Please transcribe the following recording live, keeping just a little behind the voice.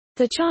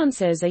The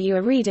chances are you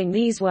are reading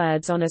these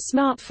words on a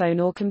smartphone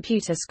or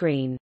computer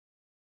screen.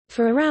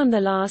 For around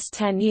the last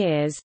 10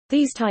 years,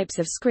 these types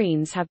of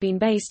screens have been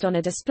based on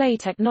a display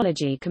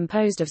technology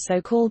composed of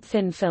so-called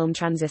thin film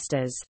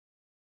transistors.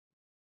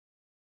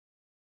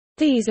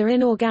 These are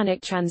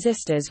inorganic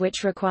transistors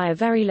which require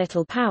very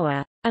little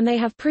power, and they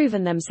have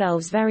proven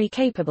themselves very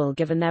capable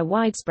given their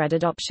widespread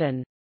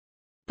adoption.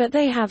 But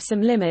they have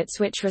some limits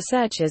which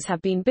researchers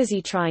have been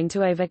busy trying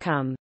to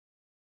overcome.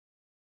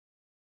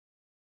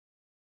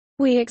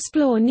 We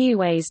explore new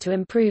ways to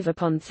improve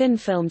upon thin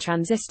film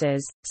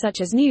transistors,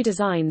 such as new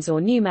designs or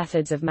new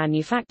methods of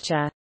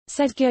manufacture,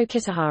 said Gyo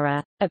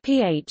Kitahara, a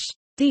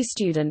Ph.D.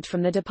 student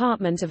from the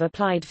Department of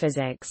Applied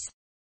Physics.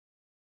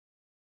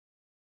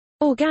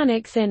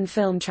 Organic thin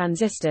film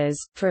transistors,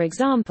 for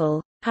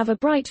example, have a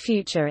bright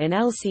future in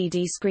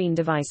LCD screen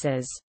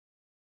devices.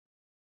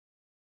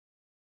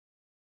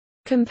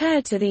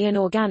 Compared to the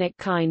inorganic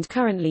kind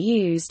currently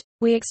used,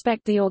 we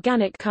expect the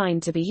organic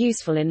kind to be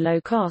useful in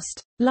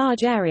low-cost,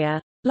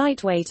 large-area,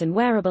 lightweight and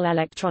wearable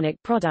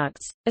electronic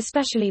products,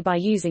 especially by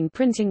using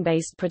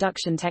printing-based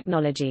production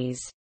technologies.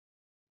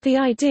 The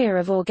idea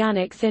of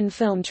organic thin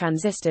film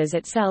transistors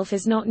itself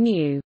is not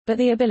new, but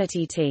the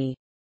ability to.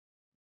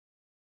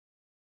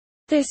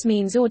 This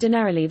means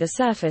ordinarily the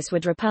surface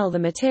would repel the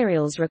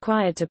materials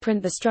required to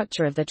print the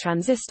structure of the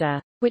transistor,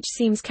 which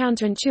seems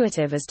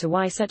counterintuitive as to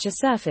why such a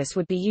surface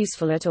would be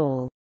useful at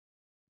all.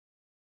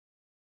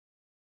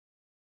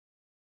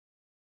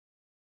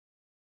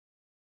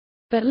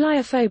 But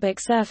lyophobic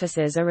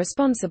surfaces are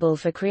responsible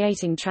for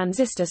creating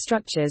transistor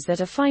structures that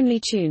are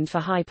finely tuned for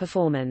high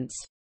performance.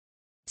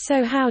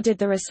 So how did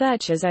the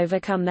researchers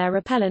overcome their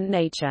repellent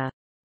nature?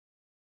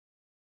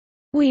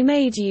 We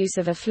made use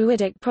of a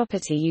fluidic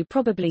property you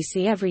probably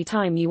see every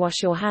time you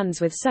wash your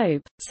hands with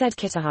soap, said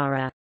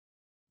Kitahara.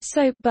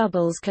 Soap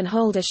bubbles can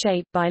hold a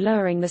shape by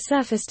lowering the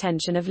surface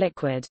tension of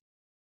liquid.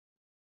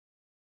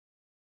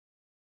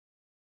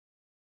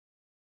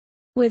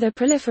 With a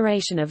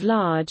proliferation of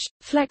large,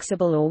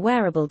 flexible or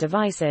wearable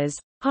devices,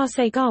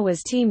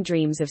 Hasegawa's team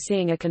dreams of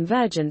seeing a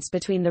convergence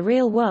between the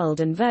real world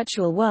and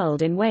virtual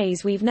world in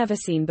ways we've never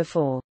seen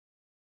before.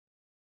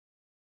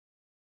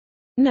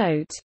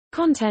 Note: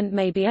 content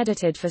may be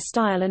edited for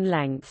style and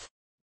length.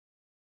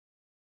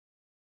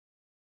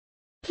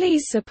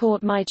 Please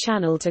support my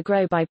channel to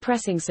grow by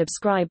pressing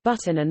subscribe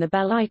button and the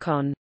bell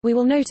icon. We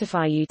will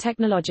notify you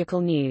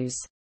technological news.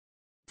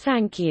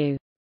 Thank you.